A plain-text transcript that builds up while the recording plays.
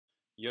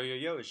Yo, yo,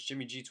 yo, it's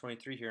Jimmy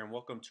G23 here, and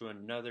welcome to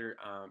another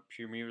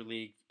Premier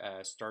League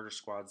starter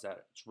squads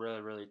that's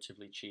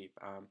relatively cheap.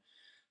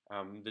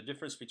 The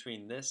difference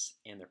between this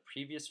and the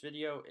previous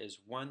video is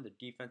one, the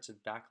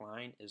defensive back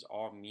line is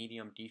all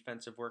medium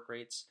defensive work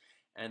rates,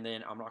 and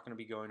then I'm not going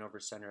to be going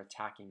over center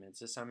attacking mids.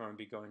 This time I'm going to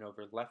be going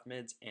over left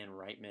mids and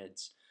right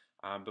mids,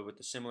 but with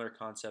the similar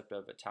concept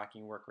of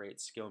attacking work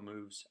rates, skill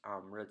moves,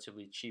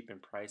 relatively cheap in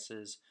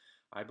prices.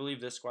 I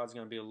believe this squad is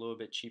going to be a little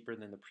bit cheaper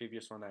than the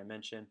previous one that I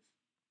mentioned.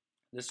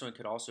 This one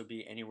could also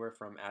be anywhere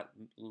from at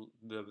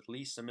the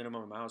least the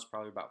minimum amount is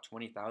probably about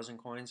 20,000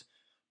 coins,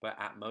 but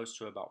at most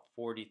to about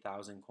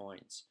 40,000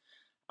 coins.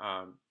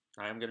 I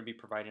am going to be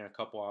providing a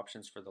couple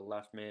options for the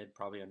left mid,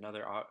 probably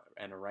another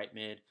and a right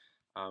mid.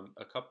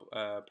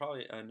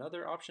 Probably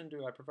another option.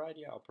 Do I provide?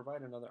 Yeah, I'll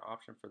provide another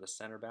option for the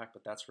center back,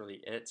 but that's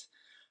really it.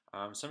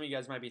 Some of you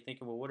guys might be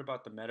thinking, well, what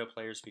about the meta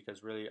players?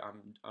 Because really,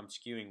 I'm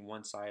skewing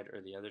one side or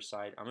the other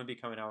side. I'm gonna be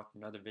coming out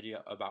with another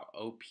video about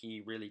OP,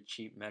 really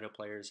cheap meta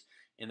players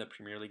in the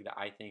Premier League that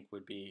I think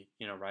would be,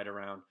 right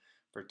around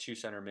for two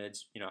center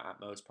mids,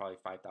 at most probably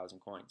 5,000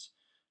 coins.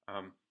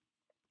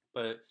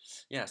 But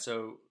yeah,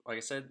 so like I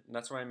said,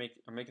 that's why I'm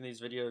making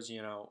these videos.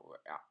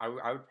 I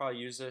would probably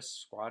use this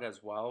squad as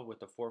well with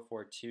the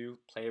 4-4-2,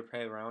 play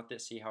around with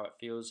it, see how it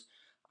feels.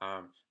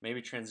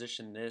 Maybe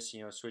transition this,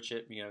 switch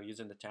it,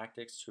 using the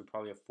tactics to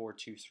probably a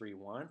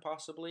 4-2-3-1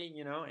 possibly,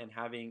 and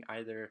having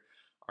either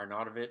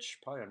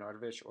probably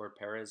Arnautovic or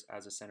Perez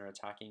as a center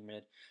attacking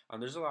mid.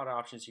 There's a lot of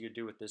options you could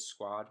do with this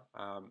squad.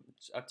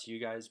 It's up to you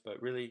guys,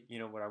 but really,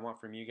 what I want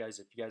from you guys,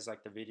 if you guys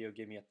like the video,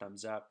 give me a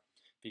thumbs up.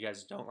 If you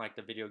guys don't like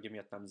the video, give me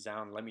a thumbs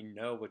down. Let me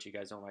know what you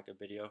guys don't like a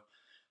video.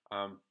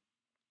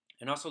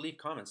 And also leave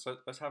comments.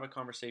 Let's have a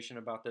conversation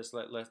about this.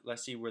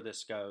 Let's see where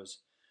this goes.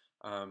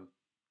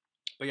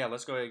 But yeah,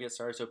 let's go ahead and get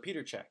started. So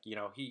Peter Cech,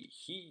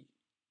 he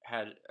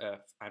had,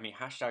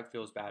 hashtag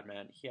feels bad,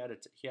 man. He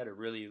had a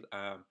really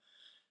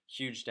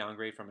huge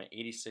downgrade from an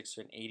 86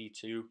 to an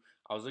 82.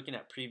 I was looking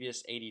at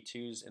previous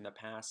 82s in the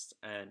past,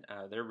 and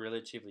they're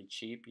relatively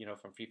cheap,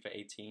 from FIFA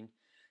 18.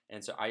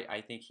 And so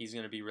I think he's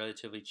going to be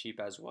relatively cheap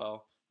as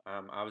well.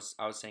 I was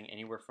saying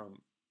anywhere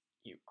from,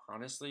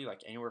 honestly,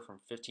 like anywhere from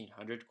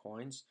 1,500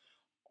 coins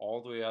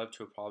all the way up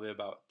to probably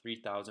about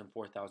 3,000,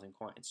 4,000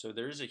 coins. So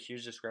there's a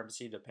huge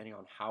discrepancy depending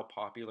on how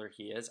popular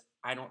he is.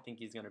 I don't think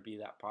he's going to be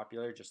that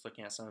popular just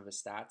looking at some of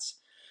his stats.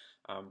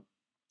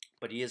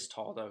 But he is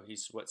tall though.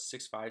 He's what,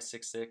 6'5",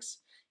 6'6",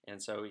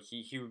 and so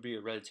he would be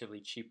a relatively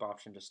cheap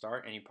option to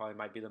start, and he probably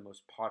might be the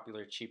most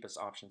popular, cheapest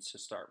options to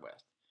start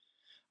with.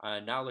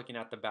 Now looking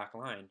at the back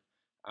line,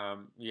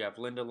 you have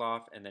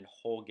Lindelof and then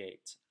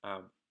Holgate.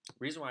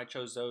 Reason why I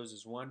chose those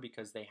is one,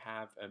 because they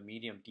have a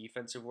medium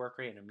defensive work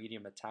rate and a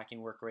medium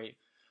attacking work rate.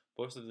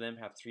 Both of them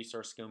have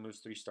 3-star skill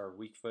moves, 3-star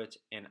weak foot,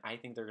 and I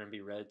think they're going to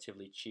be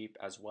relatively cheap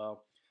as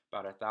well.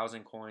 About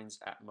 1,000 coins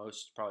at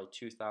most, probably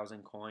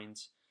 2,000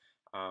 coins.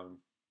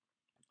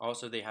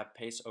 Also, they have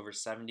pace over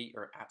 70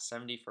 or at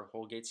 70 for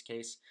Holgate's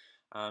case.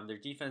 Their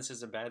defense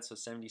isn't bad, so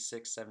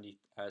 76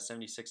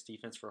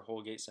 defense for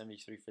Holgate,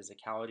 73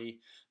 physicality.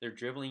 Their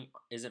dribbling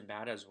isn't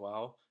bad as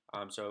well,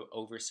 so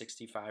over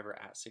 65 or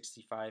at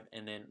 65,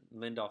 and then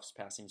Lindelof's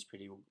passing is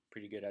pretty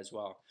good as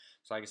well.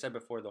 So like I said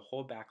before, the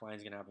whole back line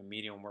is going to have a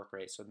medium work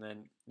rate. So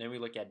then we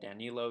look at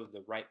Danilo,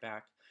 the right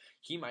back.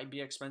 He might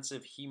be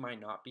expensive, he might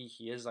not be.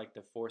 He is like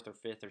the 4th or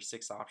 5th or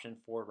 6th option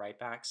for right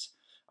backs.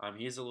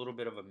 He is a little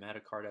bit of a meta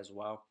card as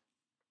well.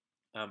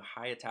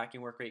 High attacking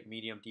work rate,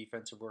 medium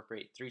defensive work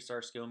rate,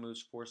 3-star skill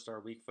moves,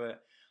 4-star weak foot.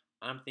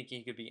 I'm thinking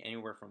he could be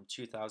anywhere from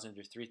 2,000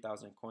 to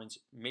 3,000 coins,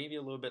 maybe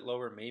a little bit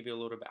lower, maybe a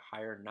little bit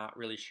higher. Not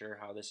really sure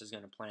how this is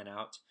going to plan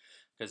out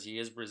because he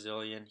is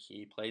Brazilian.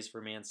 He plays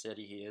for Man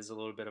City. He is a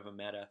little bit of a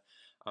meta,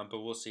 but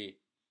we'll see.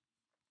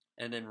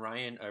 And then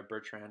Ryan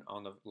Bertrand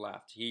on the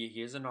left. He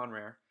is a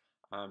non-rare.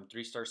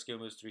 3-star skill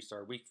moves,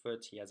 3-star weak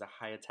foot. He has a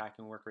high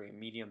attacking work rate,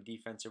 medium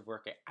defensive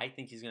work rate. I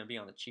think he's going to be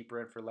on the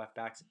cheaper end for left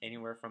backs,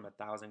 anywhere from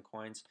 1,000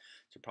 coins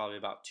to probably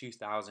about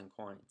 2,000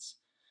 coins.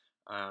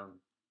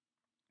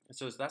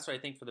 So that's what I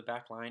think for the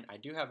back line. I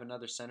do have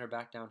another center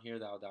back down here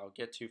that I'll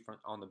get to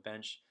on the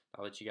bench.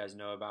 I'll let you guys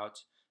know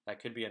about. That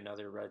could be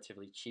another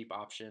relatively cheap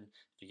option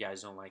if you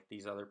guys don't like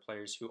these other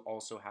players, who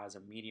also has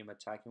a medium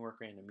attacking work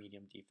rate and a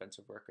medium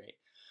defensive work rate.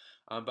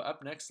 But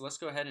up next, let's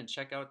go ahead and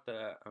check out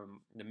the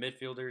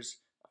midfielders.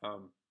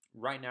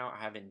 Right now,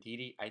 I have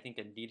Ndidi. I think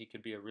Ndidi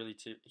could be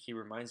he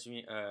reminds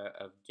me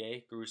of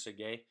Gouroussa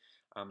Gueye.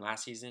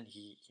 Last season,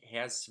 he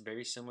has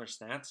very similar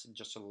stats,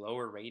 just a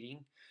lower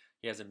rating.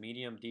 He has a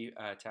medium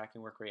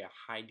attacking work rate,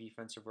 a high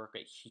defensive work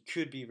rate. He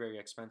could be very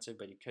expensive,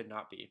 but he could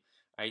not be.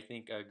 I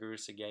think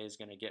Gouroussa Gueye is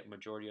going to get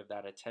majority of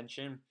that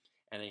attention,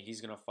 and then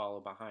he's going to follow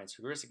behind.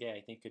 So Gouroussa Gueye,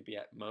 I think, could be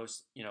at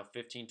most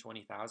 15,000,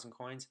 20,000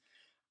 coins.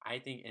 I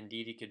think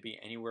Ndidi could be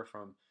anywhere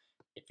from,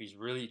 if he's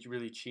really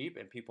cheap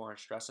and people aren't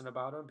stressing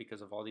about him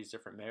because of all these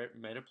different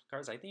meta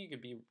cards, I think he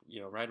could be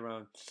right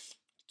around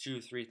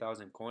 2,000 to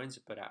 3,000 coins,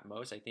 but at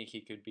most I think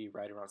he could be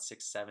right around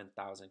 6,000 to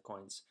 7,000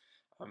 coins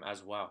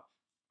as well.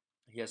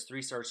 He has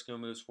 3-star skill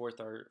moves,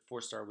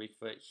 4-star weak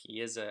foot.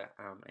 He is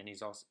and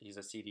he's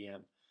a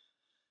CDM.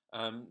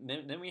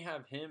 Then we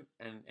have him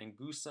and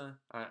Gusa.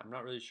 I'm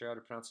not really sure how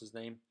to pronounce his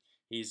name.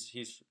 He's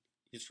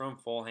from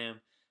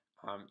Fulham.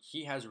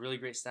 He has really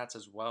great stats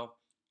as well.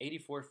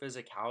 84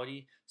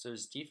 physicality, so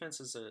his defense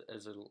is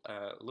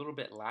a little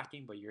bit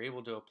lacking, but you're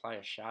able to apply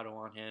a shadow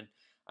on him,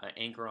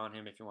 anchor on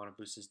him if you want to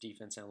boost his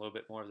defense and a little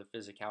bit more of the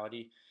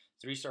physicality.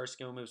 3-star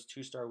skill moves,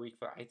 2-star weak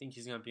foot. I think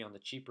he's going to be on the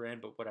cheaper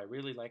end, but what I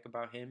really like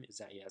about him is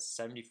that he has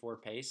 74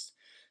 pace.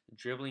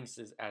 Dribbling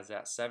is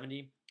at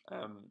 70.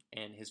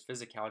 And his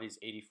physicality is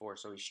 84,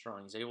 so he's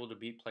strong. He's able to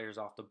beat players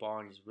off the ball,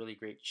 and he's a really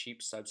great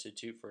cheap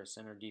substitute for a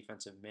center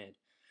defensive mid.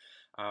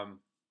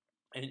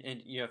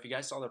 And you know, if you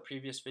guys saw the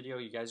previous video,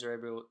 you guys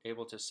are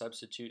able to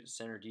substitute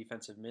center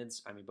defensive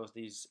mids. I mean, both of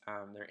these,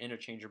 they're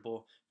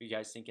interchangeable. If you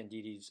guys think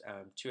Ndidi's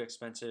too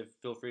expensive,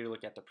 feel free to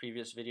look at the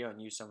previous video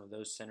and use some of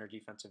those center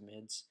defensive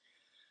mids.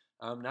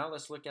 Now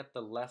let's look at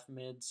the left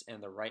mids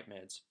and the right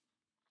mids.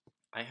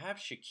 I have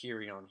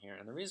Shaqiri on here,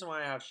 and the reason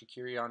why I have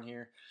Shaqiri on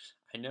here,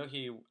 I know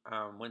he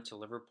went to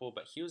Liverpool,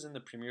 but he was in the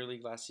Premier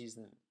League last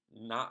season.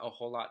 Not a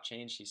whole lot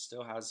changed. He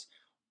still has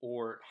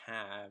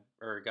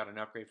got an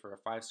upgrade for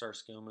a 5-star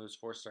skill moves,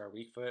 4-star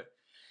weak foot.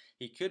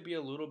 He could be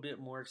a little bit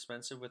more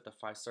expensive with the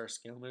 5-star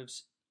skill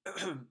moves.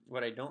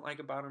 What I don't like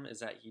about him is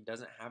that he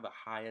doesn't have a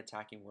high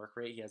attacking work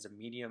rate. He has a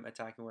medium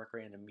attacking work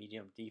rate and a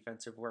medium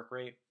defensive work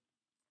rate,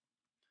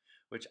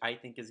 which I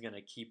think is going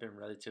to keep him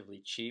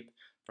relatively cheap,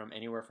 from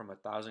anywhere from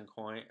 1,000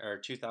 coin or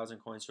 2,000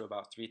 coins to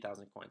about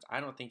 3,000 coins. I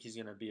don't think he's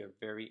going to be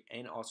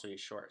and also he's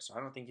short, so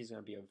I don't think he's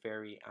going to be a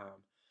very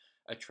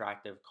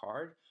attractive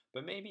card,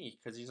 but maybe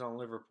because he's on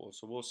Liverpool,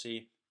 so we'll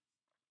see.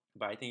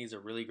 But I think he's a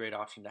really great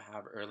option to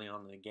have early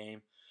on in the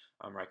game.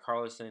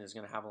 Richarlison is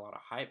going to have a lot of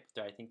hype.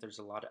 I think there's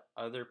a lot of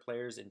other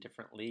players in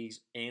different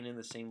leagues and in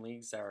the same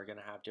leagues that are going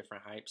to have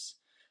different hypes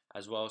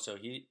as well. So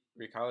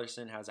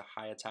Richarlison has a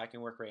high attacking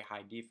work rate,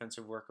 high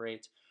defensive work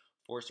rate,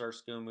 4-star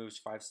skill moves,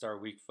 5-star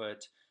weak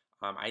foot.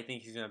 I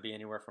think he's going to be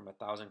anywhere from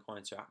 1,000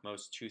 coins to at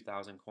most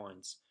 2,000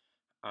 coins.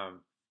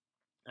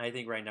 I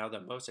think right now the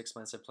most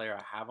expensive player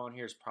I have on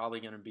here is probably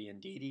going to be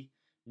Ndidi,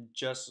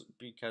 just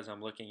because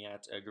I'm looking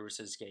at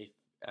Grusa's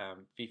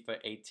FIFA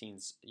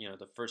 18's,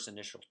 the first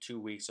initial 2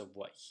 weeks of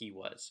what he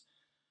was.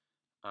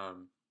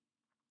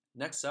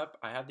 Next up,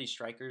 I have these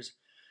strikers.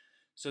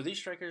 So these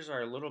strikers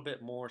are a little bit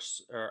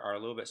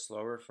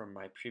slower from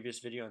my previous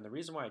video, and the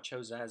reason why I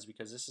chose that is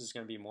because this is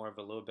going to be more of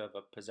a little bit of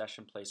a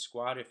possession play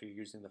squad. If you're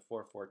using the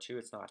 4-4-2,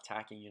 it's not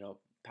attacking,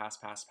 pass.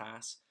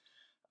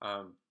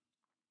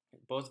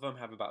 Both of them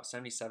have about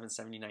 77,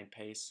 79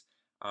 pace.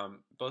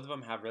 Both of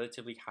them have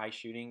relatively high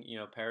shooting.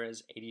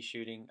 Perez 80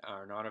 shooting,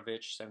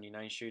 Arnautovic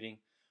 79 shooting.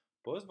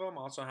 Both of them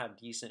also have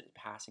decent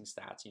passing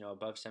stats,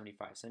 above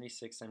 75,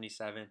 76,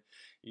 77.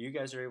 You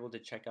guys are able to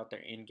check out their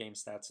in-game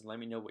stats and let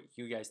me know what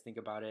you guys think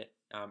about it.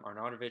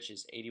 Arnautovic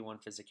is 81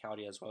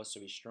 physicality as well, so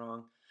he's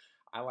strong.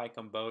 I like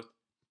them both.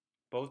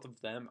 Both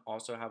of them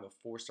also have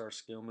a 4-star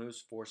skill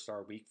moves,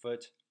 4-star weak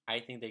foot.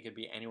 I think they could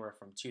be anywhere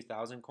from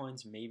 2,000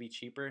 coins, maybe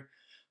cheaper,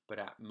 but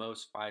at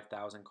most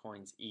 5,000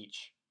 coins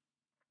each.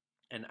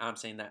 And I'm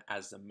saying that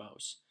as the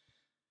most.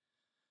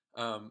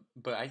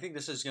 But I think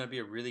this is going to be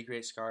a really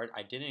great card.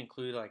 I didn't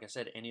include, like I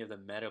said, any of the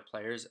meta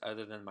players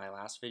other than my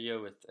last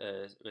video with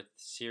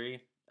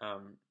Siri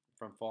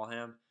from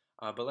Fulham.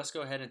 But let's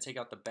go ahead and take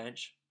out the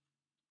bench.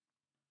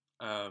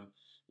 I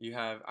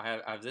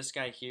have this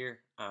guy here.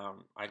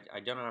 I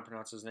don't know how to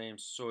pronounce his name.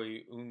 Soy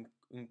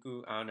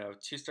Unku. I don't know.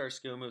 2-star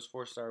skill moves,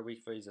 4-star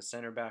weak foot. He's a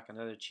center back,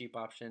 another cheap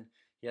option.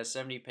 He has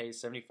 70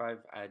 pace, 75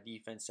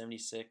 defense,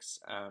 76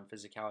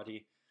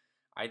 physicality.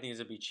 I think this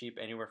would be cheap,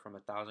 anywhere from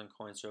 1,000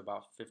 coins to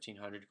about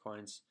 1,500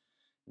 coins.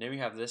 And then we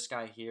have this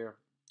guy here,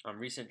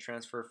 recent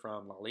transfer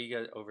from La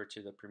Liga over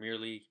to the Premier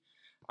League.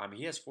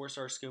 He has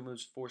 4-star skill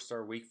moves,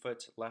 4-star weak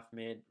foot, left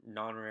mid,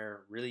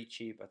 non-rare, really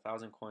cheap,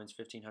 1,000 coins,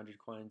 1,500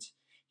 coins.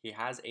 He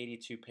has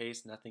 82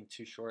 pace, nothing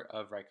too short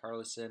of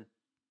Richarlison.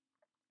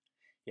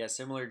 He has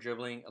similar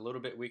dribbling, a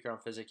little bit weaker on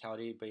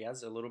physicality, but he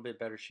has a little bit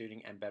better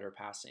shooting and better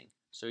passing.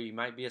 So he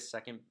might be a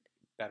second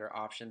better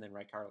option than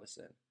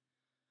Richarlison.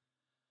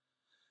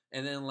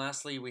 And then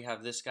lastly, we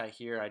have this guy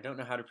here. I don't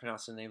know how to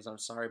pronounce the names, I'm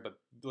sorry, but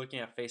looking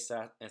at face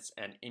stats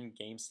and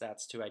in-game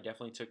stats too, I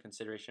definitely took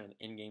consideration of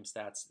in-game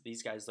stats.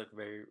 These guys look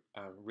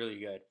really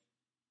good.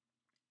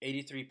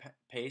 83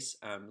 pace,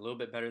 a little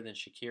bit better than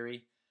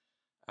Shaqiri.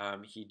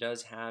 He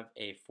does have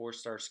a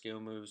 4-star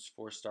skill moves,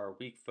 4-star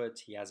weak foot.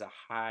 He has a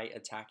high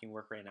attacking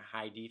work rate and a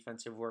high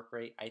defensive work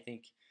rate. I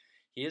think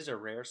he is a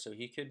rare, so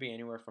he could be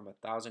anywhere from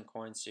 1,000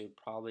 coins to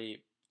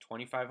probably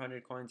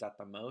 2,500 coins at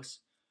the most.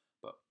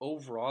 But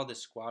overall, the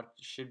squad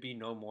should be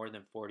no more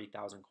than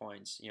 40,000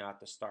 coins, at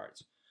the start.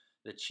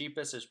 The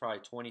cheapest is probably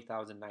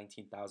 20,000,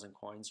 19,000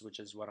 coins, which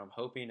is what I'm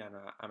hoping and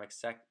I'm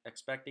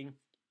expecting.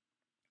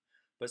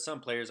 But some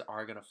players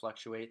are going to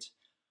fluctuate.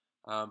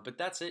 But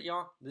that's it,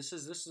 y'all. This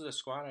is the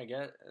squad I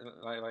get.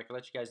 Like I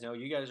let you guys know.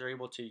 You guys are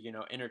able to,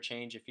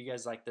 interchange. If you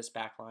guys like this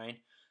back line,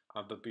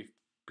 but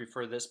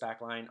prefer this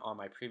back line on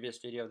my previous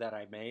video that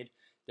I made,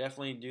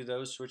 definitely do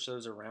those, switch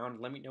those around.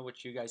 Let me know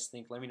what you guys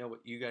think. Let me know what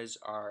you guys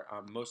are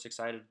most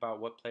excited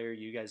about. What player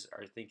you guys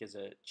think is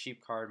a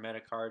cheap card, meta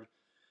card.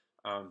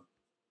 Um,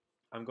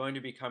 I'm going to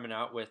be coming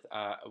out with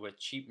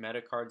cheap meta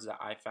cards that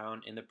I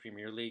found in the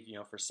Premier League,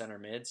 for center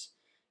mids,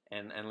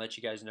 and let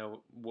you guys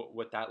know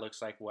what that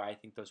looks like, what I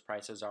think those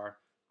prices are.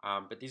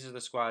 But these are the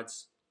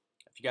squads.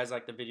 If you guys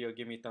like the video,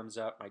 give me a thumbs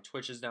up. My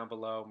Twitch is down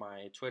below,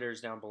 my Twitter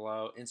is down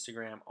below,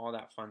 Instagram, all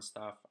that fun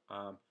stuff.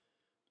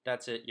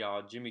 That's it,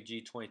 y'all. Jimmy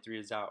G 23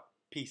 is out.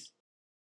 Peace.